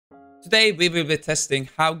Today we will be testing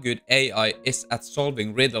how good AI is at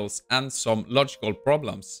solving riddles and some logical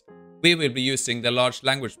problems. We will be using the large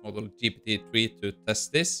language model GPT-3 to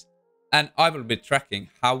test this, and I will be tracking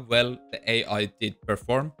how well the AI did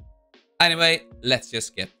perform. Anyway, let's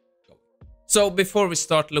just get going. So before we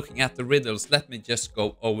start looking at the riddles, let me just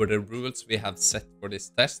go over the rules we have set for this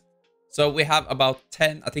test. So we have about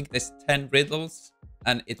 10, I think there's 10 riddles,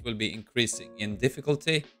 and it will be increasing in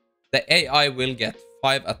difficulty. The AI will get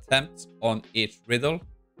 5 attempts on each riddle.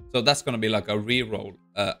 So that's going to be like a re-roll.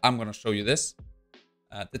 I'm going to show you this.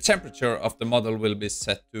 The temperature of the model will be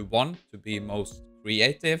set to 1 to be most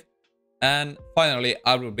creative. And finally,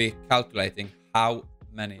 I will be calculating how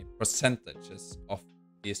many percentages of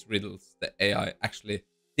these riddles the AI actually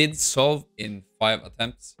did solve in 5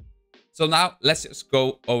 attempts. So now let's just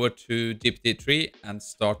go over to GPT-3 and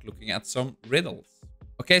start looking at some riddles.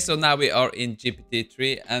 Okay, so now we are in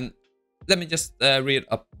GPT-3 and let me just read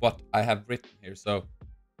up what I have written here. So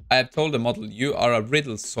I have told the model, you are a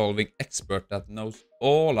riddle solving expert that knows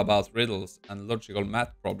all about riddles and logical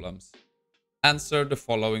math problems. Answer the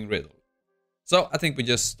following riddle. So I think we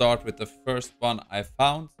just start with the first one I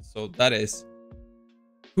found. So that is,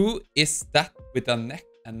 who is that with a neck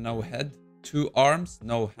and no head? 2 arms,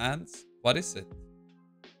 no hands. What is it?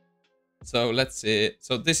 So let's see.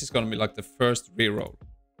 So this is going to be like the first reroll.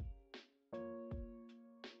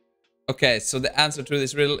 Okay, so the answer to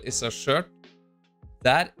this riddle is a shirt.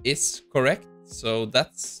 That is correct. So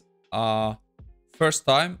that's first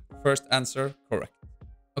answer correct.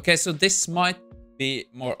 Okay, so this might be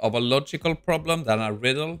more of a logical problem than a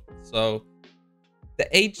riddle. So the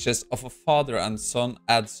ages of a father and son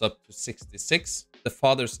adds up to 66. The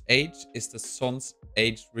father's age is the son's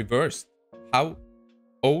age reversed. How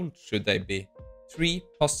old should they be? 3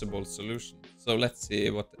 possible solutions. So let's see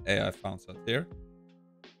what the AI found out here.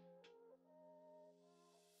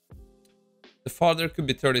 The father could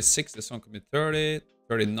be 36, the son could be 30,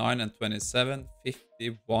 39 and 27,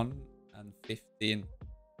 51 and 15.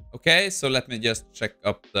 Okay, so let me just check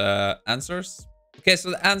up the answers. Okay,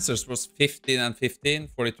 so the answers was 15 and 15,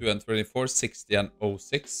 42 and 24, 60 and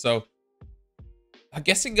 06. So I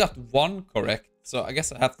guess it got 1 correct. So I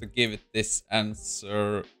guess I have to give it this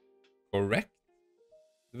answer correct.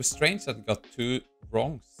 It was strange that it got 2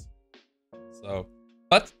 wrongs. So,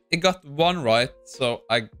 but it got 1 right. So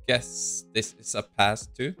I guess this is a pass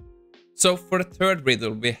too. So for the third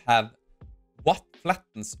riddle, we have, what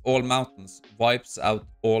flattens all mountains, wipes out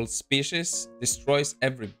all species, destroys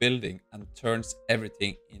every building, and turns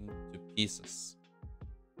everything into pieces.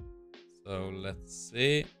 So let's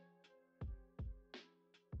see.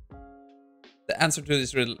 The answer to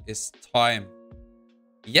this riddle is time.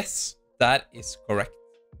 Yes, that is correct.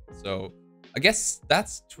 So I guess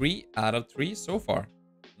that's 3 out of 3 so far.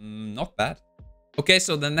 Not bad. Okay,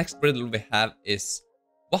 so the next riddle we have is,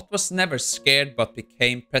 what was never scared but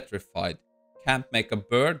became petrified? Can't make a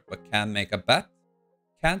bird but can make a bat?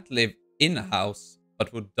 Can't live in a house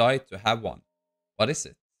but would die to have one. What is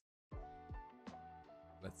it?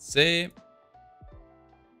 Let's see.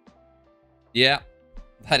 Yeah,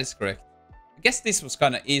 that is correct. I guess this was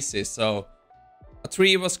kind of easy, so a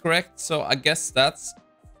 3 was correct, so I guess that's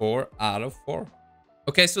 4 out of 4.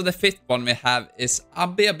 Okay, so the 5th one we have is, I'll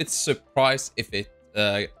be a bit surprised if it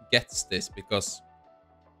gets this, because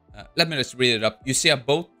let me just read it up. You see a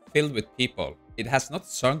boat filled with people. It has not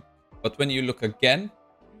sunk, but when you look again,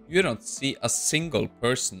 you don't see a single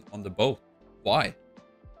person on the boat. Why?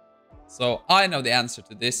 So I know the answer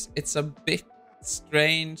to this. It's a bit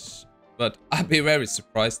strange, but I'd be very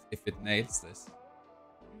surprised if it nails this.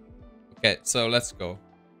 Okay, so let's go.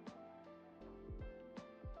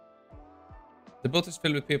 The boat is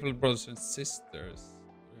filled with people, brothers and sisters.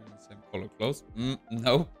 Wearing the same color clothes.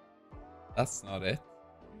 No, that's not it.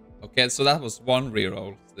 Okay, so that was 1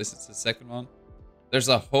 reroll. So this is the second one. There's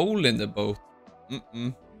a hole in the boat.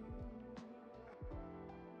 The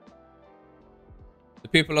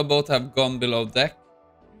people on boat have gone below deck.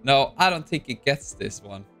 No, I don't think it gets this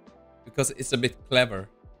one, because it's a bit clever.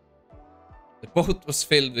 The boat was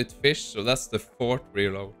filled with fish, so that's the 4th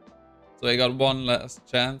reroll. So I got 1 last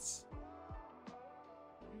chance.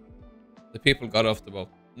 The people got off the boat.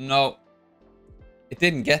 No, it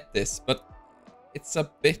didn't get this, but it's a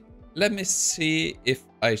bit... Let me see if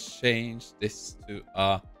I change this to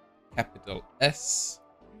a capital S.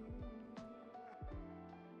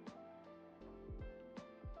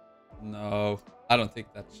 No, I don't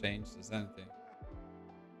think that changes anything.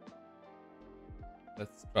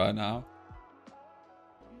 Let's try now.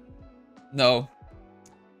 No.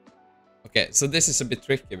 Okay, so this is a bit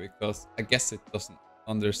tricky because I guess it doesn't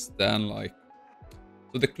understand, like...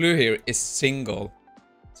 So the clue here is single.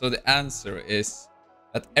 So the answer is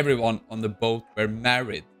that everyone on the boat were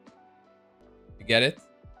married. You get it?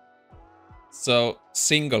 So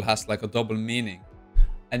single has like a double meaning.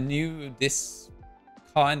 I knew this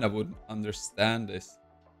kind of wouldn't understand this.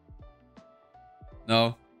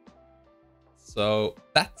 No. So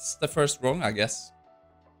that's the first wrong, I guess.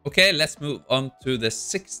 Okay, let's move on to the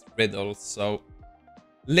 6th riddle. So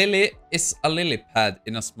Lily is a lily pad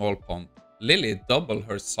in a small pond. Lily double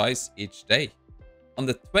her size each day. On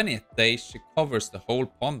the 20th day, she covers the whole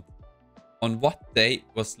pond. On what day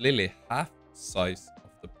was Lily half the size of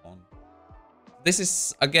the pond? This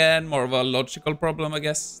is, again, more of a logical problem, I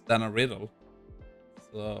guess, than a riddle.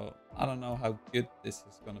 So, I don't know how good this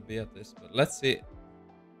is going to be at this, but let's see.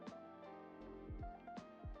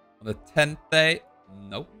 On the 10th day,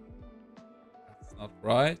 nope. That's not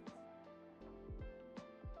right.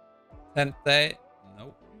 10th day,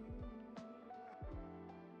 nope.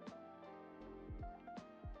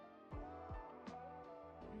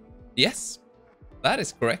 Yes, that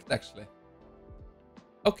is correct, actually.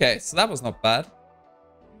 Okay, so that was not bad.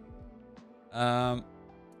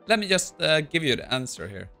 Let me just give you the answer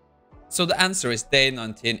here. So the answer is day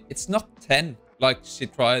 19. It's not 10, like she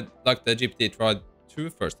tried, like the GPT tried 2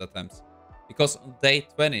 first attempts. Because on day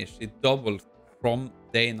 20, she doubled from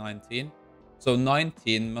day 19. So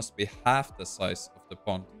 19 must be half the size of the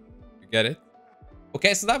pond. You get it?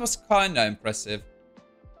 Okay, so that was kind of impressive.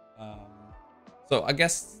 So I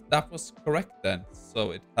guess that was correct then.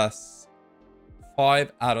 So it has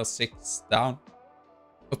 5 out of 6 down.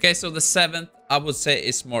 Okay, so the 7th, I would say,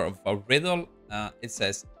 is more of a riddle. It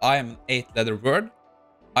says, I am an 8-letter word.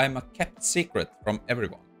 I am a kept secret from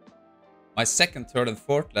everyone. My 2nd, 3rd, and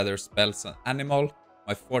 4th letter spells an animal.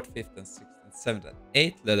 My 4th, 5th, and 6th, and 7th, and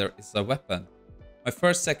 8th letter is a weapon. My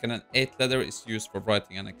 1st, 2nd, and 8th letter is used for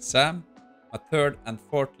writing an exam. My 3rd and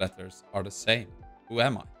 4th letters are the same. Who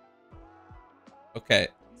am I? Okay,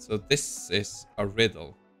 so this is a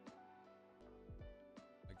riddle,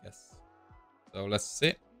 I guess. So let's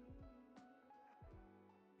see.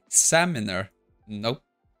 Examiner. Nope,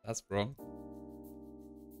 that's wrong.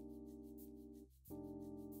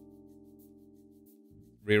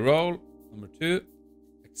 Reroll. Number 2.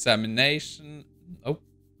 Examination. Nope.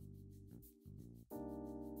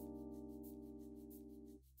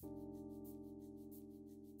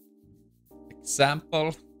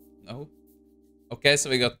 Example. No. Okay, so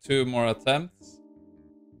we got 2 more attempts.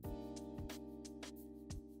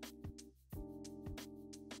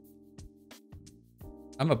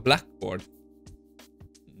 I'm a blackboard.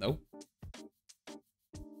 Nope.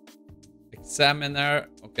 Examiner.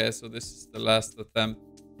 Okay, so this is the last attempt.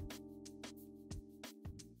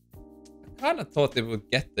 I kind of thought it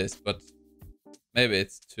would get this, but maybe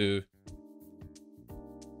it's too...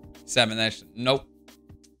 Examination. Nope.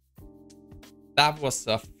 That was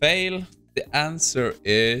a fail. The answer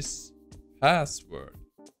is password.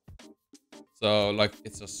 So, like,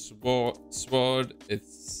 it's a sword.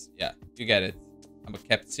 It's, yeah, you get it. I'm a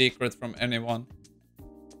kept secret from anyone.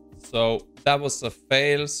 So, that was a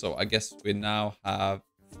fail. So, I guess we now have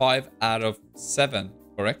 5 out of 7,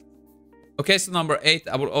 correct? Okay, so number 8,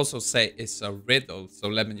 I would also say is a riddle. So,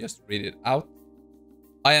 let me just read it out.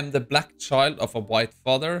 I am the black child of a white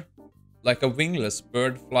father, like a wingless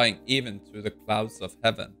bird flying even to the clouds of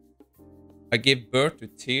heaven. I give birth to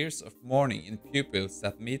tears of mourning in pupils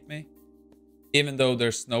that meet me, even though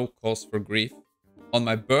there's no cause for grief. On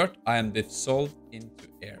my birth, I am dissolved into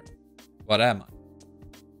air. What am I?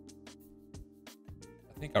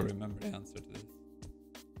 I think I remember the answer to this.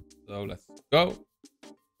 So let's go.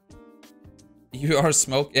 You are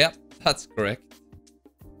smoke. Yeah, that's correct.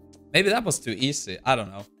 Maybe that was too easy. I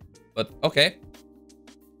don't know. But okay.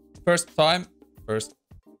 First time, correct.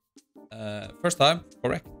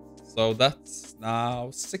 So that's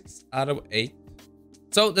now 6 out of 8.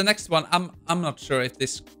 So the next one, I'm not sure if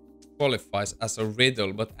this qualifies as a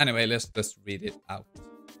riddle, but anyway, let's just read it out.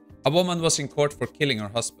 A woman was in court for killing her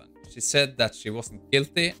husband. She said that she wasn't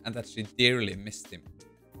guilty and that she dearly missed him.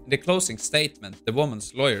 In the closing statement, the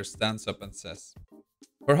woman's lawyer stands up and says,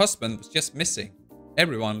 her husband was just missing.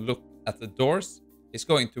 Everyone look at the doors. He's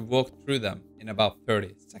going to walk through them in about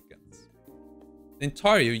 30 seconds. The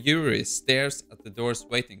entire jury stares at the doors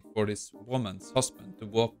waiting for this woman's husband to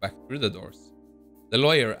walk back through the doors. The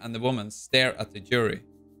lawyer and the woman stare at the jury.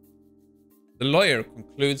 The lawyer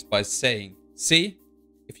concludes by saying, see,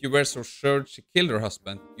 if you were so sure she killed her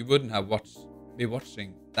husband, you wouldn't have be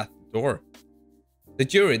watching that door. The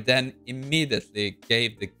jury then immediately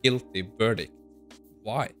gave the guilty verdict.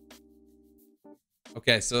 Why?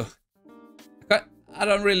 Okay, so I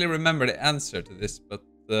don't really remember the answer to this, but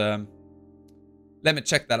Let me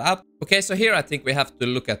check that out. Okay, so here I think we have to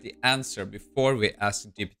look at the answer before we ask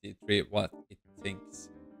GPT-3 what it thinks.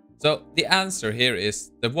 So the answer here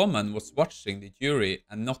is the woman was watching the jury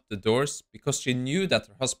and not the doors because she knew that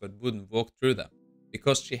her husband wouldn't walk through them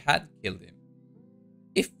because she had killed him.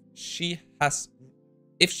 If she has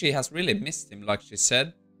really missed him like she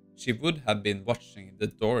said, she would have been watching the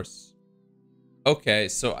doors. Okay,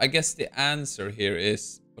 so I guess the answer here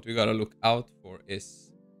is what we gotta look out for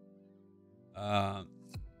is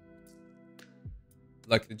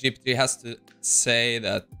like the GPT has to say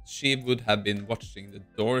that she would have been watching the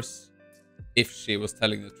doors if she was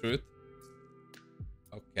telling the truth.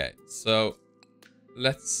 Okay, so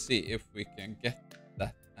let's see if we can get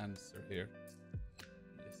that answer here.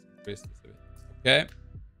 Let's increase this a bit. Okay,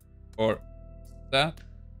 or that.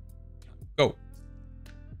 Go.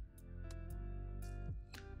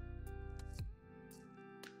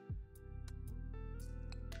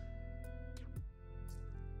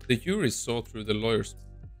 The jury saw through the lawyer's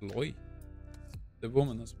ploy. The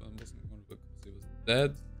woman's husband wasn't going to because he was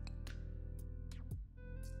dead.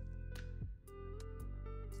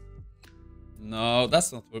 No,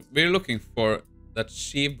 that's not what we're looking for. That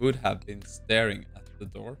she would have been staring at the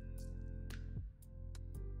door.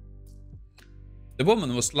 The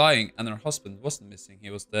woman was lying and her husband wasn't missing. He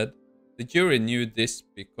was dead. The jury knew this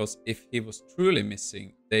because if he was truly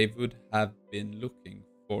missing, they would have been looking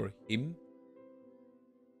for him.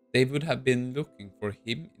 They would have been looking for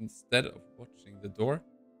him instead of watching the door.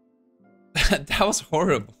 That was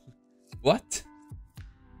horrible. What?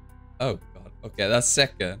 Oh god. Okay, that's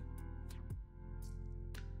second.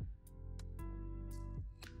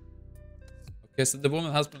 Okay, so the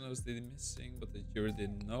woman's husband was missing, but the jury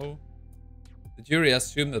didn't know. The jury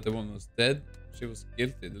assumed that the woman was dead. She was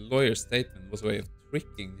guilty. The lawyer's statement was a way of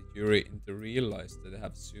tricking the jury into realize that they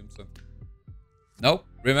have assumed something. No,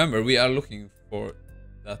 remember, we are looking for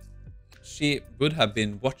that she would have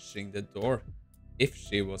been watching the door if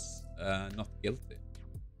she was not guilty.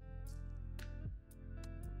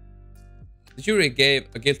 The jury gave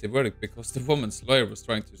a guilty verdict because the woman's lawyer was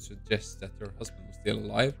trying to suggest that her husband was still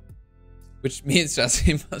alive, which means that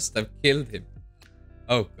he must have killed him.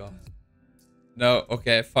 Oh god. No,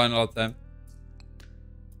 okay, final attempt.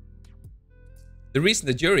 The reason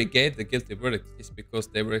the jury gave the guilty verdict is because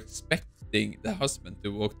they were expecting the husband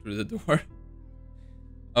to walk through the door.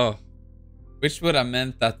 Oh. Which would have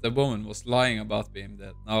meant that the woman was lying about being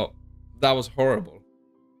dead. No, that was horrible.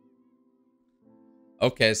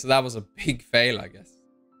 Okay, so that was a big fail, I guess.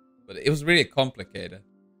 But it was really complicated.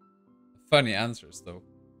 Funny answers, though.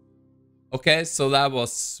 Okay, so that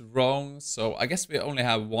was wrong. So I guess we only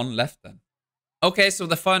have one left then. Okay, so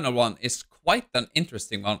the final one is quite an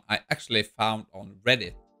interesting one I actually found on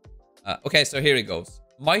Reddit. Okay, so here it goes.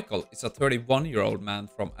 Michael is a 31-year-old man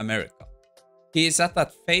from America. He is at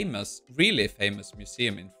that famous, really famous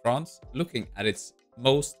museum in France, looking at its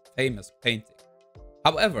most famous painting.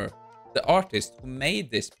 However, the artist who made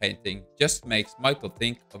this painting just makes Michael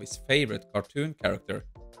think of his favorite cartoon character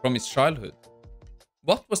from his childhood.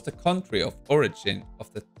 What was the country of origin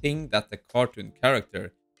of the thing that the cartoon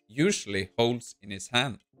character usually holds in his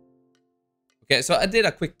hand? Okay, so I did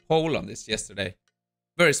a quick poll on this yesterday.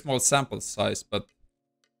 Very small sample size, but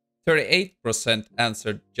 38%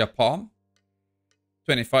 answered Japan,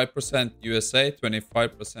 25% USA,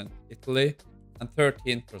 25% Italy, and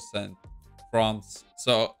 13% France.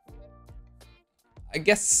 So I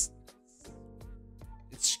guess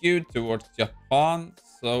it's skewed towards Japan.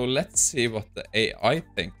 So let's see what the AI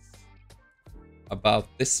thinks about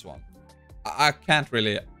this one. I can't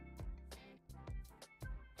really...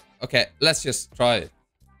 Okay, let's just try it.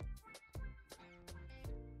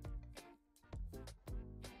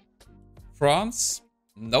 France?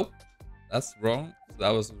 Nope. That's wrong. That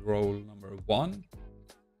was roll number 1.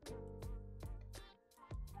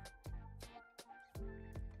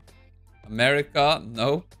 America?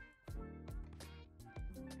 No.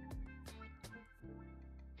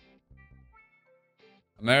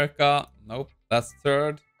 America? Nope. That's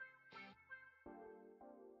third.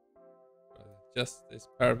 Justice,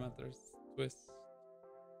 parameters, twist.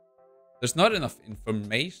 There's not enough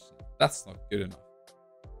information. That's not good enough.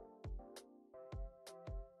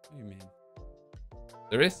 What do you mean?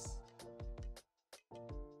 There is.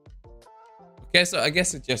 Okay, so I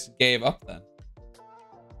guess it just gave up then.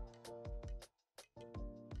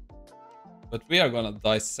 But we are gonna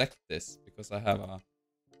dissect this because I have a...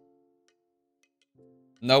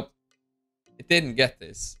 Nope. It didn't get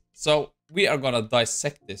this. So we are gonna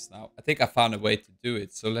dissect this now. I think I found a way to do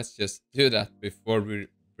it. So let's just do that before we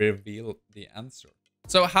reveal the answer.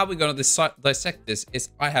 So how we're gonna dissect this is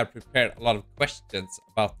I have prepared a lot of questions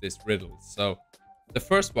about this riddle. So The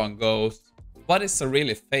first one goes, what is a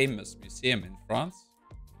really famous museum in France?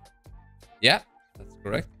 Yeah, that's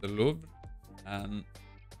correct. The Louvre. And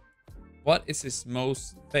what is his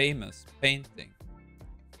most famous painting?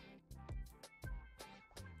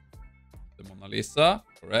 The Mona Lisa.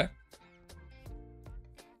 Correct.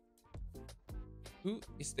 Who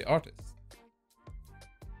is the artist?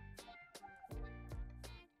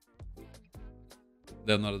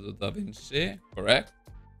 Leonardo da Vinci. Correct.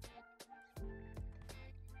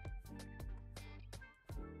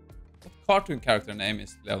 What cartoon character name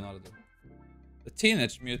is Leonardo? The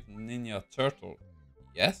Teenage Mutant Ninja Turtle.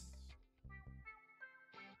 Yes.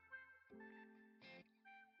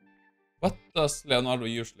 What does Leonardo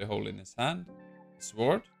usually hold in his hand? A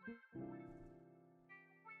sword?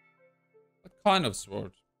 What kind of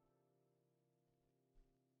sword?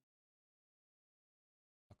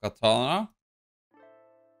 A katana?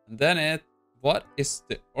 And then what is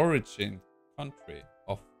the origin country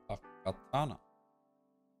of a katana?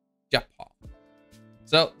 Japan.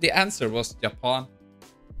 So the answer was Japan.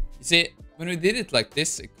 You see, when we did it like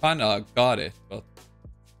this, it kind of got it, but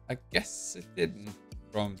I guess it didn't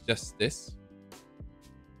from just this.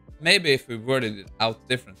 Maybe if we worded it out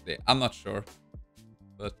differently, I'm not sure.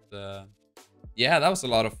 But yeah, that was a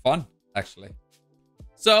lot of fun, actually.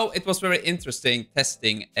 So it was very interesting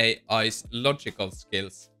testing AI's logical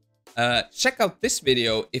skills. Check out this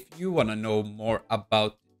video if you want to know more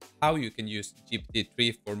about how you can use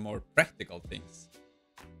GPT-3 for more practical things.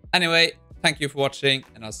 Anyway, thank you for watching,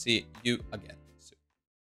 and I'll see you again.